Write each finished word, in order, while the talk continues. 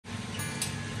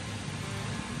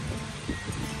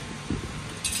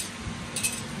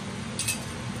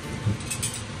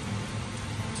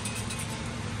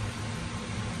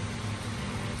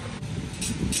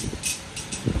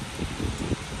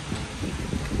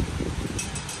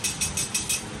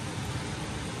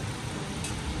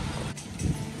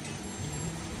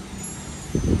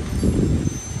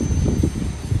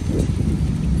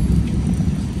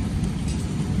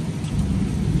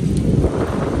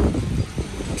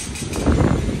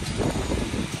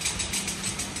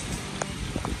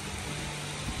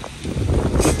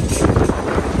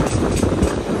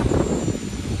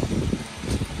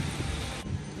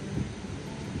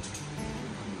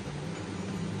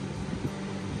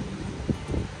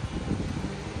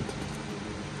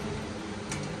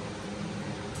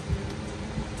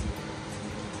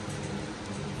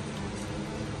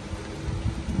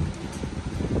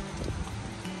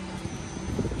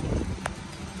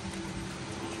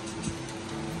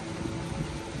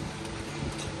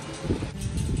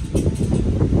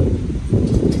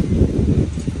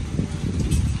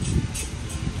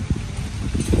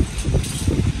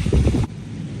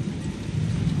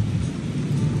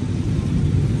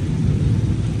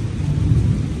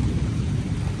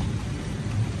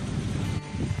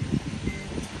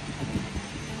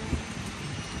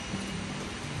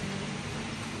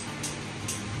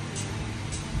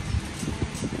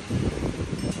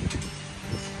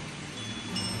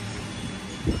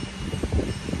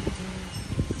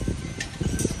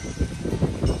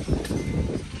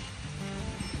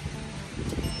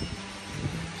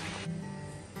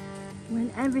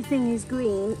everything is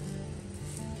green,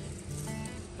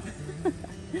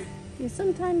 you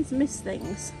sometimes miss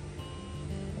things.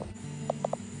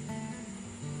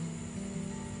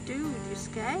 Dude, you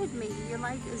scared me. You're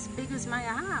like as big as my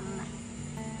arm.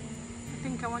 I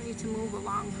think I want you to move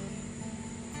along.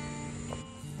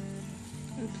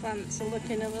 And plants are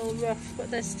looking a little rough,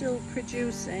 but they're still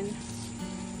producing.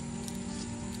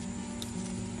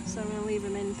 So I'm going to leave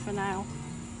them in for now.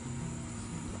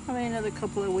 Probably another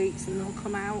couple of weeks and they'll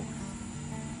come out.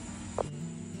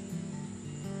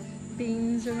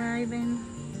 Beans arriving.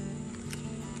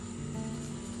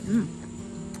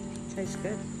 Tastes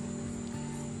good.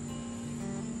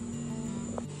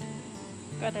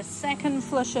 Got a second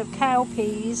flush of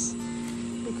cowpeas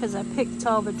because I picked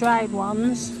all the dried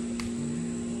ones.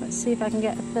 Let's see if I can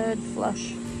get a third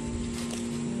flush.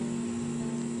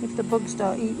 If the bugs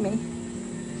don't eat me.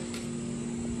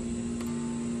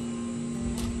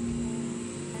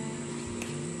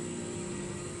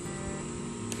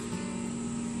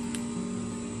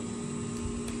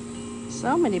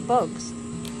 So many bugs.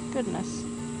 Goodness.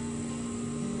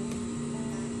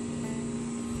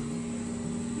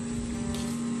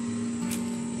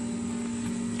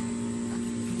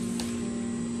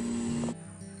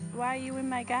 Why are you in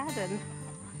my garden?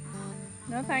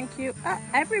 No, thank you. Oh,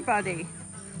 everybody.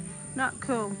 Not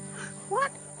cool.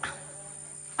 What?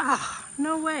 Ah, oh,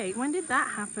 no way. When did that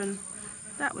happen?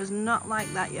 That was not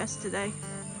like that yesterday.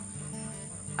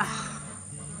 Ah.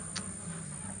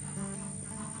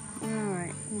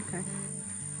 Alright, okay.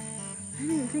 I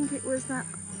didn't think it was that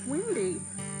windy.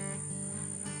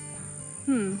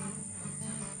 Time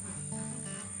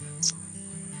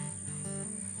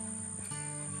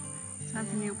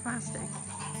for new plastic.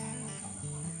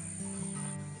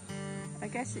 I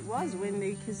guess it was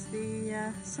windy because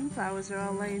the sunflowers are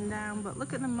all laying down, but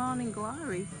look at the morning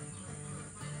glory.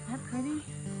 Isn't that pretty?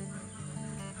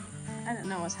 I don't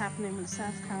know what's happening with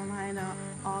South Carolina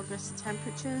August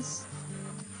temperatures,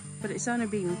 but it's only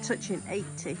been touching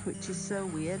 80, which is so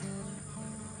weird.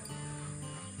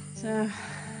 So,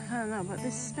 I don't know, but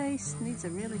this space needs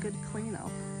a really good clean up.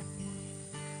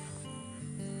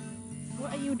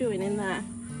 What are you doing in there?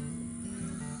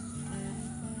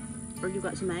 Or you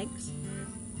got some eggs?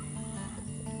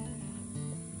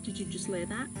 Did you just lay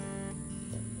that?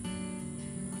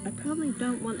 I probably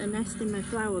don't want a nest in my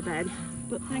flower bed,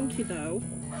 but thank you though.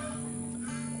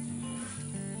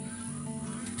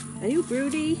 Are you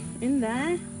broody in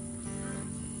there?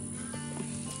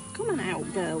 Come on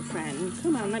out, girlfriend.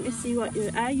 Come on, let me see what you...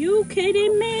 Are you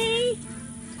kidding me?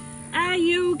 Are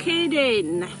you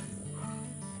kidding?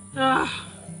 Ugh.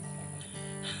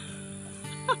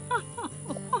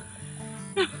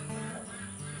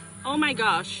 Oh my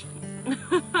gosh.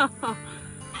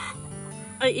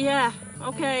 Yeah,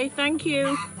 okay, thank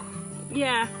you.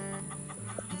 Yeah,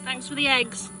 thanks for the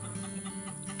eggs.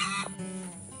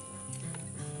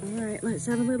 Alright, let's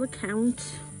have a little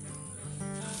count.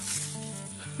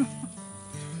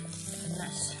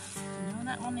 Goodness, I know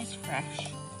that one is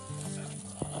fresh.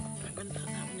 I'm going to put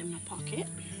that one in my pocket.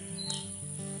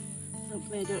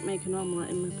 Hopefully I don't make an omelette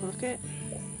in my pocket.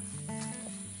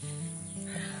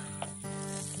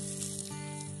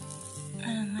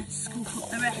 And let's scoop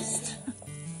up the rest.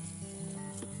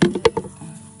 1, 2,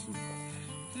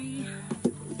 3,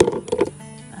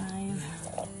 5,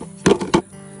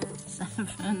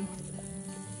 7,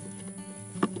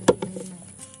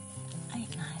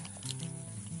 8, 9.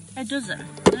 A dozen.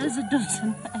 There's a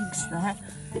dozen eggs there.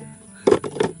 Oh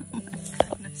my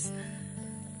goodness.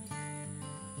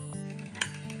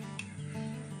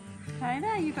 Hi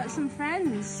there, you got some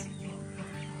friends.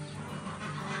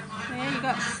 Yeah, you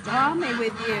got Stormy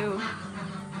with you. I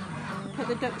put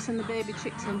the ducks and the baby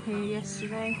chicks in here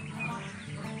yesterday.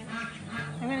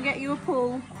 I'm going to get you a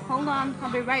pool. Hold on,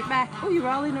 I'll be right back. Oh, you're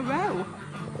all in a row.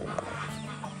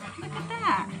 Look at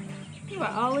that. You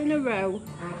are all in a row.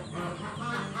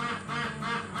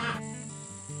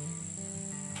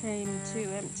 Came to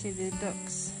empty the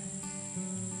ducks'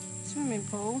 swimming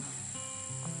pool.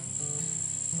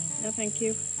 No, thank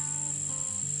you.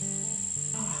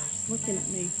 Oh, he's looking at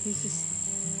me. He's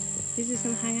just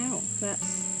gonna hang out.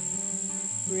 That's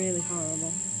really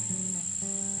horrible.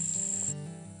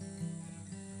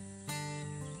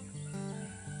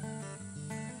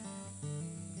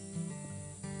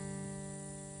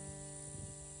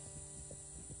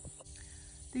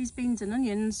 These beans and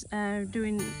onions are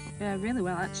doing really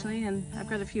well actually, and I've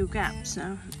got a few gaps,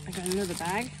 so I got another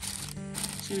bag.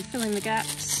 So we're filling the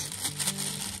gaps.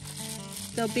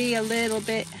 They'll be a little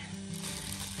bit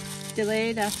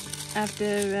delayed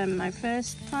after my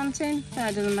first planting,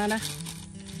 but it doesn't matter.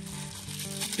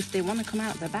 If they want to come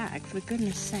out of the bag, for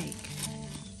goodness sake.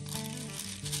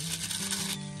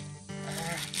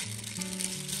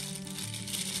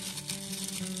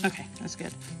 Okay, that's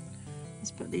good. Let's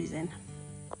put these in.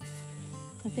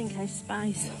 I think I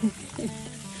spy something.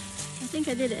 I think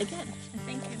I did it again. I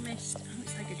think I missed. Oh,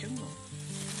 it's like a jungle.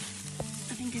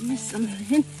 I think I missed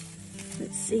something.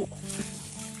 Let's see.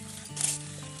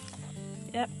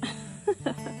 Yep.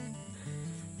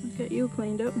 Look at you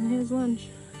cleaned up, and here's lunch.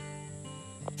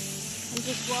 I'm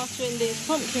just watering these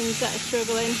pumpkins that are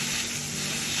struggling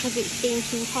because it's been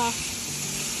too hot.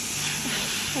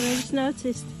 And I just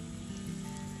noticed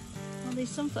all these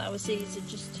sunflower seeds are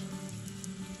just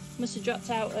must have dropped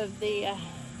out of the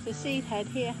seed head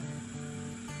here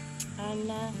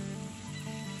and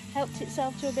helped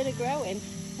itself to a bit of growing.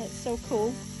 That's so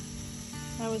cool.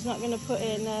 I was not going to put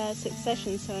in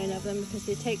succession sowing of them because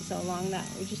they take so long that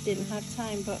we just didn't have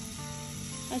time, but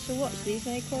I shall watch these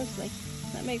very closely.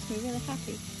 That makes me really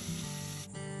happy.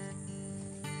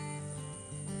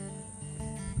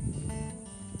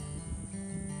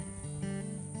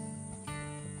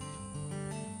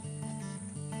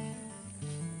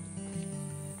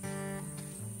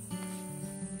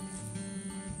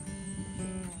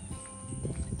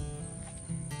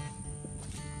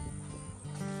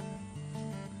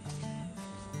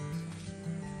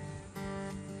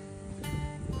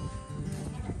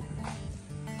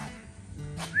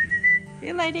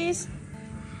 Here, ladies.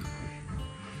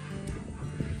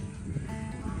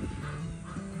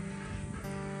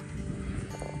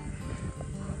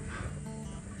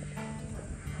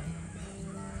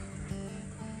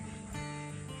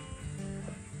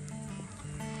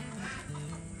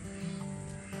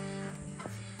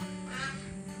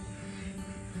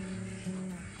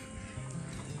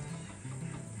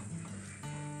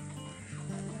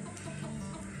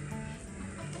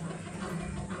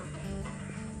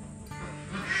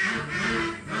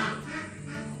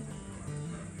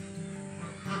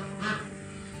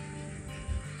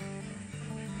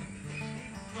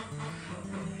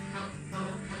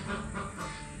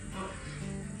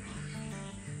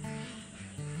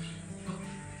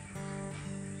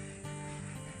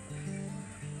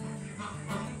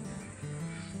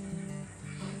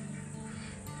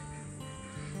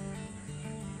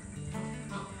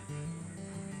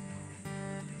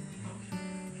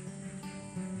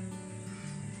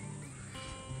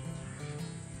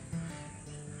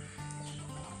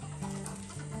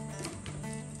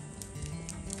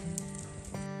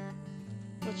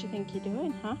 What do you think you're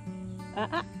doing, huh?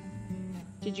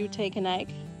 Did you take an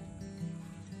egg?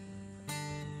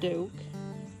 Duke?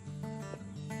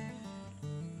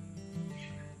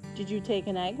 Did you take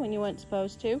an egg when you weren't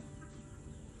supposed to?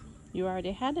 You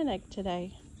already had an egg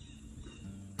today.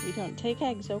 You don't take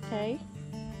eggs, okay?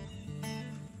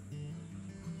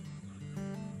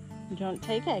 You don't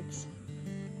take eggs.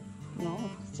 No,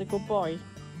 it's a good boy.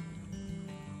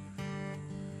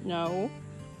 No.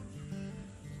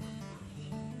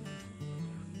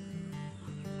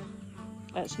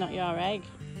 That's not your egg.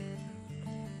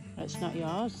 That's not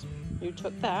yours. You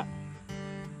took that.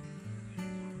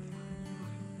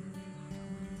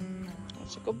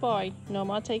 That's a good boy. No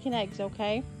more taking eggs,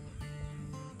 okay?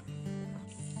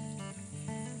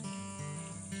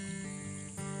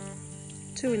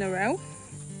 Two in a row.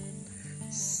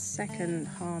 Second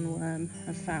hornworm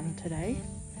I've found today.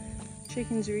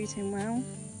 Chickens are eating well.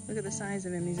 Look at the size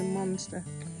of him. He's a monster.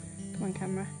 Come on,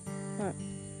 camera. Look.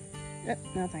 Yep,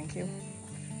 no thank you.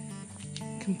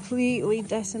 Completely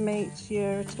decimates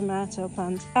your tomato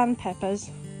plants and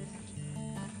peppers.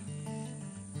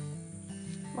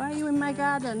 Why are you in my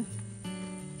garden?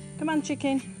 Come on,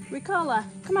 chicken. Ricola,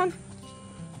 come on.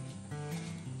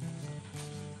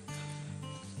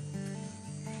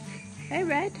 Hey,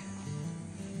 Red.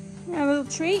 You want a little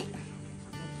treat?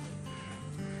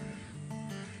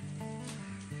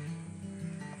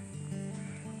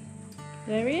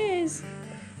 There he is.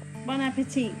 Bon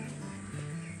appetit.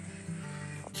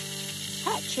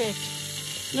 Hat trick.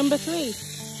 Number 3.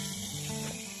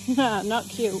 Nah, not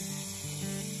cute.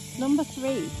 Number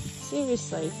 3.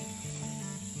 Seriously.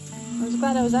 I was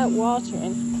glad I was out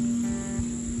watering.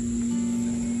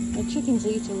 The chicken's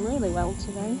eating really well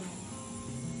today.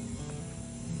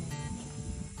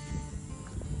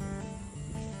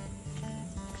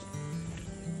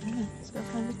 Yeah, let's go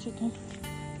find the chicken.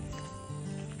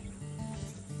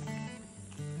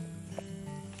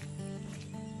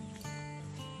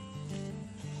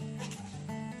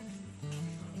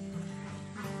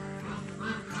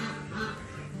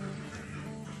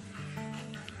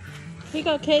 Here you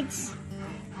go, kids.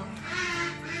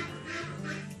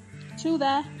 2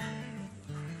 there.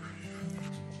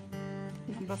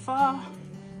 Number 4.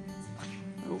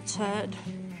 Little turd.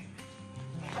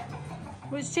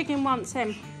 Which chicken wants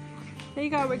him? There you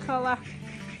go, Ricola.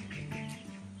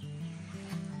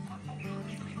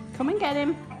 Come and get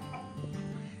him.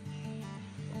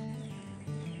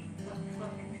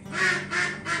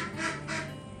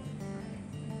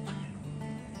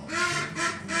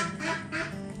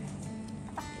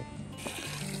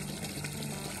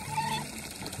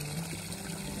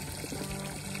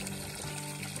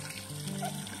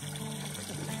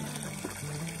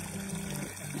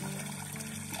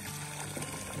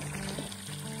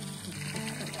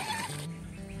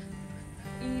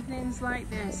 Evenings like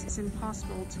this, it's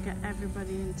impossible to get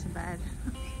everybody into bed.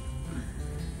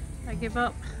 I give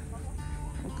up.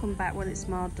 I'll come back when it's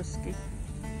more dusky.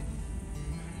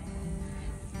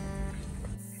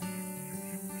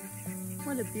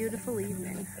 What a beautiful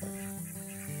evening.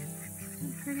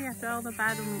 Pretty after all the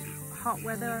bad and hot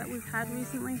weather that we've had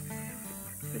recently.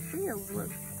 The fields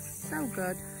look so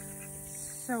good,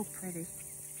 so pretty.